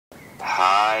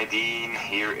Hi Dean,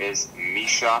 here is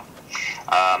Mischa.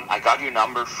 I got your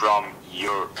number from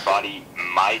your buddy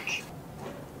Mike.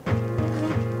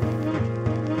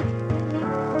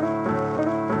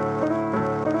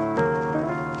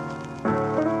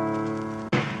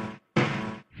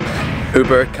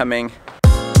 Uber coming.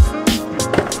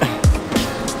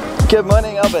 Good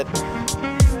morning, Albert.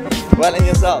 Well, and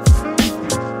yourself?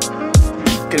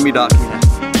 It's gonna be dark in here.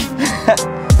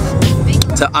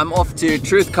 So I'm off to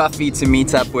Truth Coffee to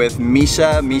meet up with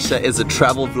Mischa. Mischa is a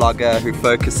travel vlogger who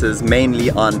focuses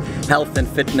mainly on health and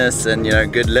fitness and, you know,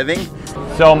 good living.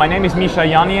 So my name is Mischa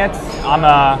Janiec. I'm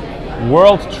a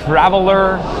world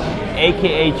traveler,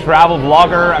 aka travel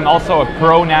vlogger. I'm also a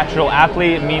pro natural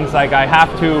athlete. It means like I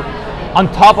have to,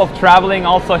 on top of traveling,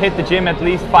 also hit the gym at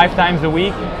least 5 times a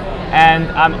week. And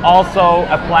I'm also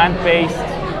a plant-based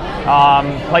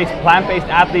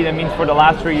athlete. That means for the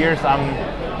last 3 years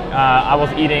I was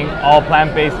eating all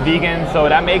plant-based vegan, so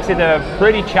that makes it a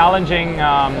pretty challenging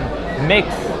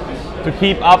mix to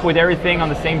keep up with everything on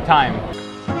the same time.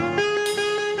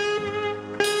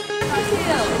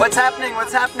 What's happening?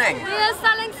 What's happening? We are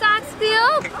selling socks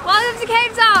still. Welcome to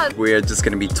Cape Town. We're just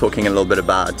going to be talking a little bit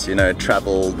about, you know,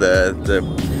 travel,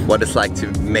 what it's like to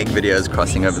make videos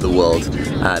crossing over the world.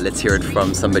 Let's hear it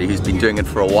from somebody who's been doing it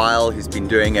for a while, who's been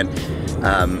doing it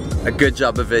a good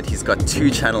job of it. He's got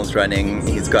 2 channels running.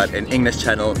 He's got an English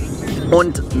channel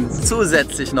und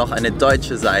zusätzlich noch eine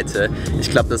deutsche Seite.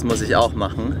 Ich glaube, das muss ich auch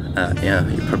machen. Yeah,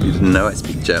 you probably didn't know I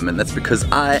speak German. That's because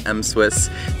I am Swiss,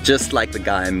 just like the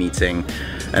guy I'm meeting.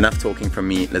 Enough talking from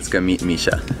me, let's go meet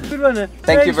Mischa.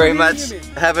 Thank you very much.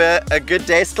 Have a good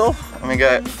day still. I'm gonna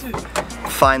go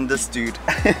find this dude.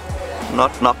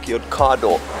 Not knock your car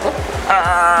door.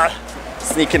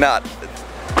 Sneaking out.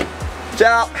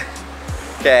 Ciao.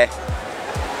 Okay,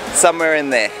 somewhere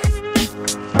in there.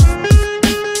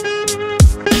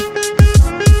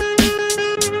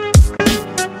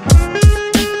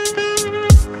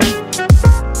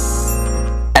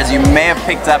 As you may have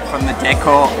picked up from the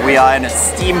decor, we are in a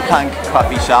steampunk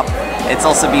coffee shop. It's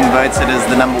also been voted as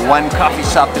the #1 coffee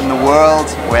shop in the world.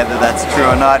 Whether that's true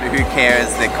or not, who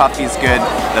cares? The coffee's good,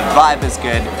 the vibe is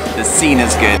good, the scene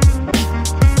is good.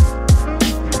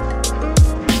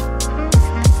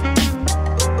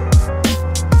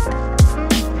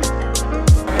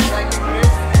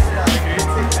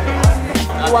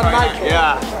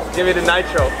 Yeah, give me the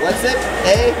nitro. What's it?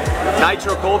 A?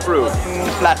 Nitro cold brew.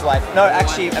 Flat white. No,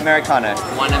 actually Americano.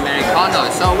 1 Americano.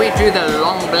 So we do the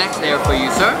long black there for you,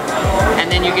 sir. And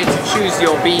then you get to choose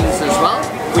your beans as well.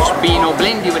 Which bean or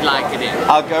blend you would like it in.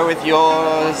 I'll go with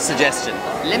your suggestion.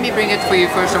 Let me bring it for you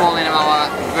first of all in our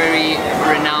very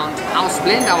renowned house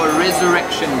blend, our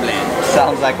resurrection blend.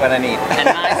 Sounds like what I need. A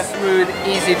nice, smooth,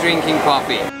 easy drinking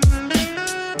coffee.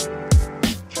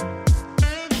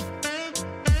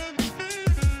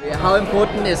 How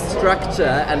important is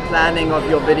structure and planning of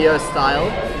your video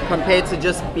style compared to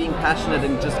just being passionate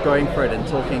and just going for it and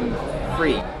talking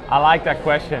free? I like that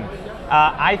question.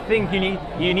 I think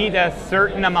you need a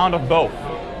certain amount of both.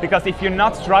 Because if you're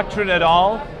not structured at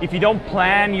all, if you don't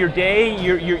plan your day,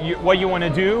 what you want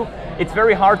to do, it's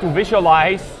very hard to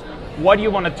visualize what you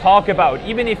want to talk about.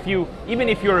 Even if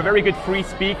you're a very good free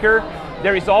speaker,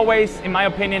 there is always, in my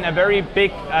opinion, a very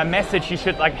big message you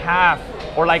should like have,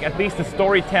 or like at least the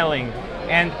storytelling.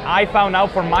 And I found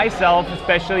out for myself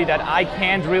especially that I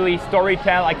can't really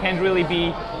storytell, I can't really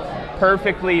be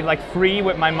perfectly like free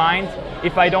with my mind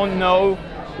if I don't know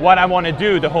what I want to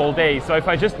do the whole day. So if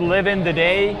I just live in the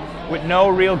day with no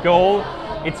real goal,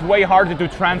 it's way harder to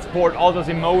transport all those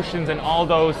emotions and all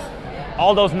those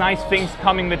nice things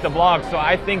coming with the vlog. So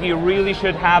I think you really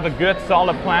should have a good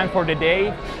solid plan for the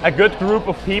day, a good group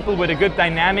of people with a good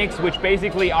dynamics, which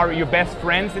basically are your best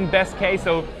friends in best case.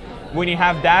 So when you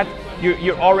have that,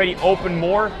 you're already open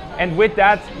more. And with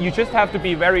that, you just have to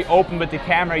be very open with the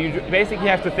camera. You basically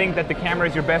have to think that the camera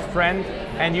is your best friend.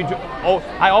 And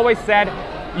I always said,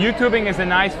 YouTubing is a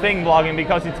nice thing, vlogging,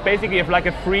 because it's basically like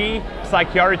a free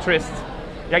psychiatrist.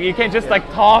 Like you can just like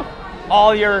talk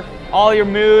all your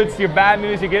moods, your bad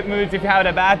moods, your good moods. If you have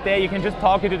a bad day, you can just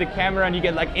talk into the camera and you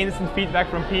get like instant feedback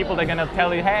from people. They're gonna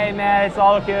tell you, hey man, it's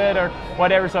all good or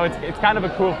whatever. So it's kind of a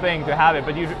cool thing to have it,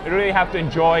 but you really have to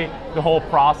enjoy the whole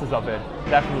process of it,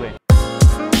 definitely.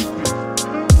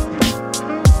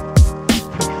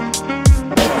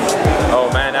 Oh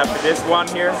man, after this one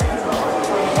here.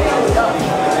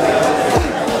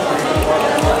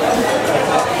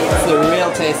 It's the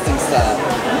real tasting style.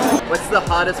 What's the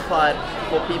hardest part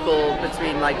for people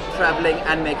between like traveling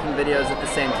and making videos at the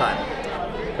same time?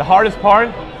 The hardest part?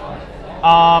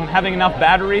 Having enough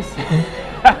batteries,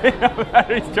 having enough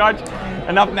batteries charged,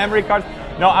 enough memory cards.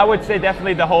 No, I would say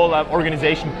definitely the whole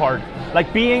organization part.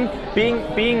 Like being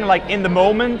like in the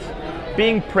moment,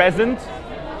 being present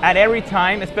at every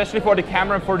time, especially for the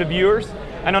camera and for the viewers,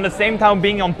 and on the same time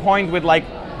being on point with like,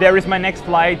 there is my next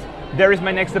flight, there is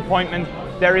my next appointment,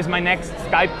 there is my next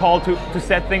Skype call to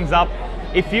set things up.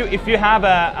 If you have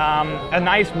a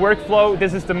nice workflow,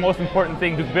 this is the most important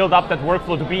thing, to build up that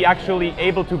workflow, to be actually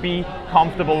able to be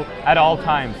comfortable at all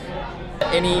times.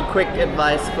 Any quick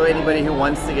advice for anybody who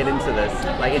wants to get into this,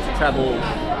 like into travel?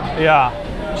 Yeah,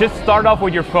 just start off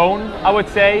with your phone, I would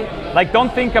say. Like,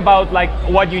 don't think about like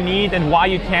what you need and why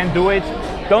you can't do it.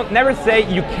 Never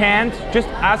say you can't, just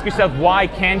ask yourself, why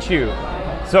can't you?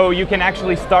 So you can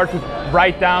actually start to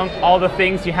write down all the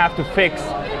things you have to fix,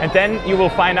 and then you will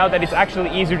find out that it's actually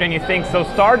easier than you think. So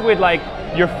start with like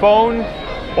your phone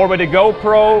or with a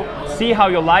GoPro, see how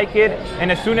you like it,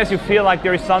 and as soon as you feel like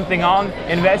there is something on,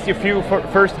 invest your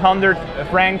first 100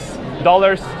 francs,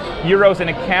 dollars, euros in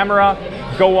a camera,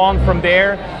 go on from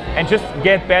there, and just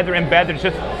get better and better.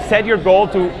 Just set your goal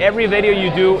to every video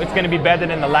you do, it's going to be better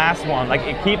than the last one. Like,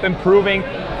 keep improving.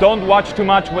 Don't watch too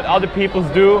much what other people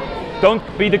do. Don't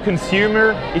be the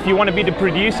consumer. If you want to be the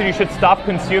producer, you should stop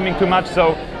consuming too much.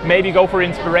 So maybe go for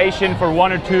inspiration for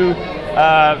one or two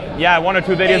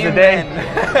videos a day.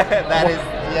 That is,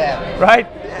 yeah. Right?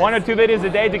 Yes. 1 or 2 videos a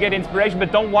day to get inspiration,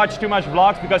 but don't watch too much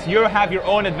vlogs, because you have your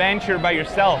own adventure by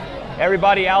yourself.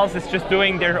 Everybody else is just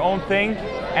doing their own thing,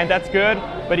 and that's good.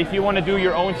 But if you want to do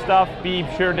your own stuff, be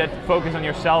sure that focus on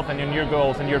yourself and on your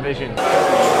goals and your vision.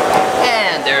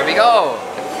 And there we go.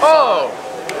 Oh!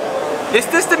 Is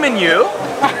this the menu?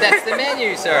 That's the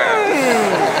menu, sir.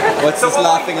 What's this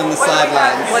laughing on the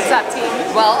sidelines? What's up, team?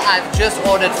 Well, I've just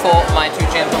ordered for my two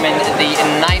gentlemen the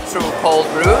Nitro Cold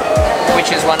Brew,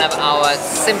 which is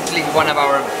simply one of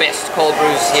our best cold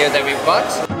brews here that we've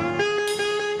got.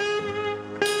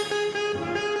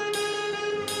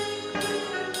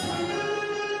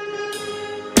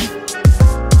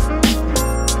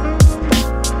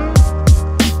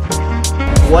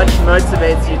 What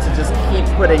motivates you to just keep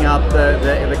putting out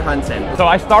the content? So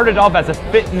I started off as a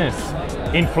fitness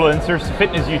influencer,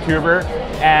 fitness YouTuber,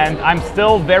 and I'm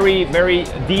still very, very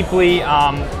deeply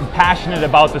passionate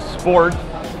about the sport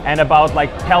and about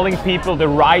like telling people the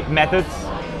right methods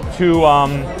to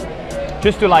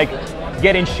just to like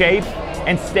get in shape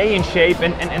and stay in shape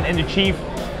and achieve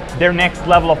their next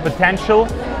level of potential.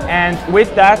 And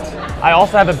with that, I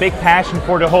also have a big passion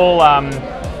for the whole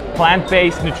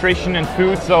plant-based nutrition and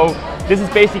food. So this is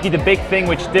basically the big thing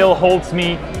which still holds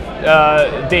me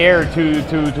there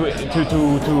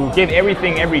to give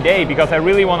everything every day, because I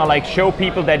really want to like show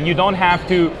people that you don't have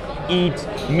to eat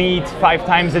meat 5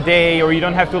 times a day, or you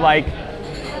don't have to like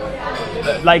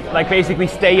basically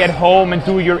stay at home and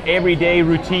do your everyday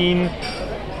routine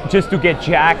just to get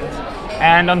jacked.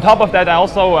 And on top of that, I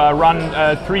also run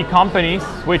 3 companies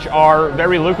which are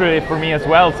very lucrative for me as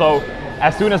well. So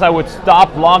as soon as I would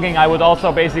stop vlogging, I would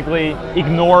also basically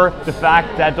ignore the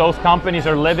fact that those companies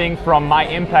are living from my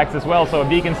impacts as well. So a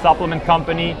vegan supplement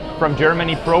company from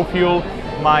Germany, ProFuel,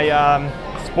 my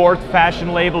sport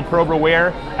fashion label,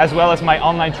 ProBroWear, as well as my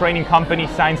online training company,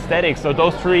 Synthetics. So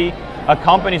those 3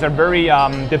 companies are very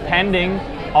depending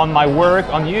on my work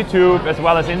on YouTube, as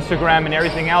well as Instagram and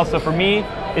everything else. So for me,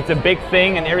 it's a big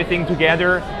thing, and everything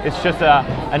together, it's just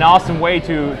an awesome way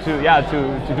to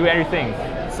do everything.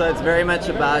 So it's very much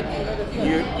about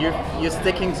you're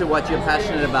sticking to what you're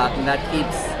passionate about, and that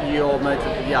keeps your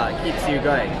it keeps you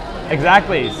going.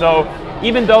 Exactly. So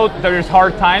even though there's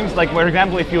hard times, like for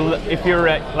example, if you're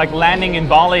like landing in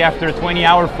Bali after a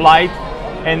 20-hour flight,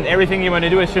 and everything you want to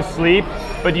do is just sleep,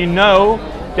 but you know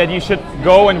that you should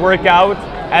go and work out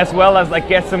as well as like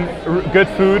get some good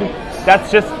food.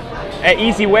 That's just an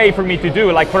easy way for me to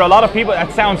do. Like for a lot of people,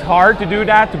 that sounds hard to do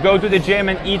that, to go to the gym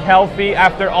and eat healthy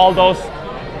after all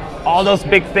those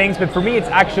big things, but for me it's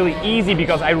actually easy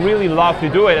because I really love to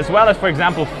do it, as well as, for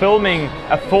example, filming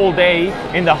a full day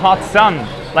in the hot sun.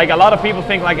 Like a lot of people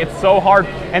think like it's so hard,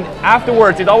 and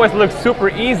afterwards it always looks super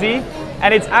easy,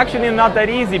 and it's actually not that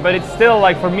easy, but it's still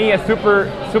like for me a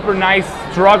super nice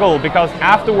struggle, because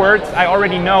afterwards I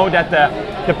already know that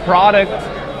the product,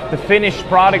 the finished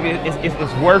product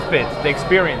is worth it, the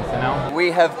experience, you know? We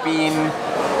have been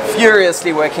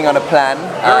furiously working on a plan.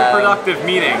 Very productive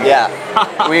meeting. Yeah.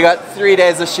 We got 3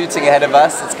 days of shooting ahead of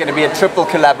us. It's going to be a triple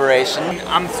collaboration.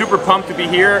 I'm super pumped to be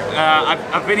here.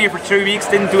 I've been here for 2 weeks,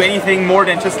 didn't do anything more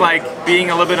than just like being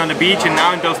a little bit on the beach, and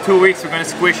now in those 2 weeks we're going to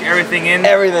squish everything in.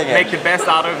 Make the best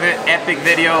out of it. Epic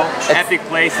video, epic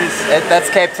places. That's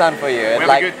Cape Town for you. We have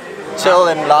a good chill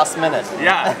and last minute.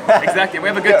 Yeah, exactly. We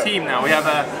have a good team now. We have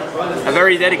a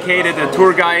very dedicated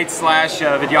tour guide slash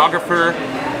videographer.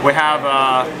 We have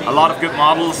a lot of good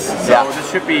models, so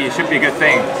this should be a good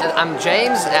thing. I'm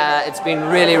James. It's been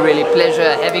really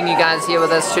pleasure having you guys here with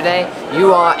us today.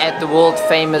 You are at the world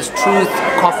famous Truth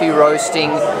Coffee Roasting,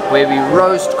 where we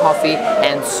roast coffee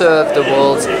and serve the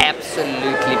world's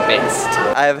absolutely best.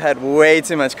 I have had way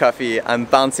too much coffee. I'm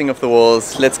bouncing off the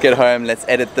walls. Let's get home. Let's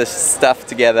edit this stuff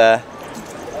together.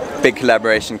 Big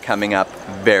collaboration coming up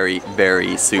very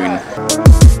soon.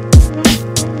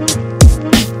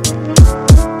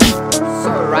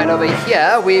 Right over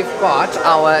here we've got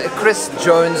our Chris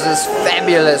Jones's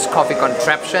fabulous coffee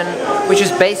contraption, which is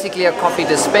basically a coffee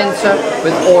dispenser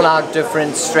with all our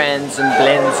different strands and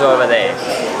blends over there.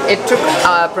 It took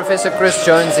Professor Chris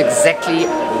Jones exactly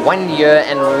 1 year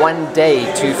and 1 day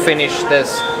to finish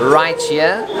this right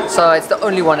here, so it's the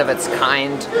only one of its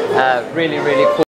kind. Really cool.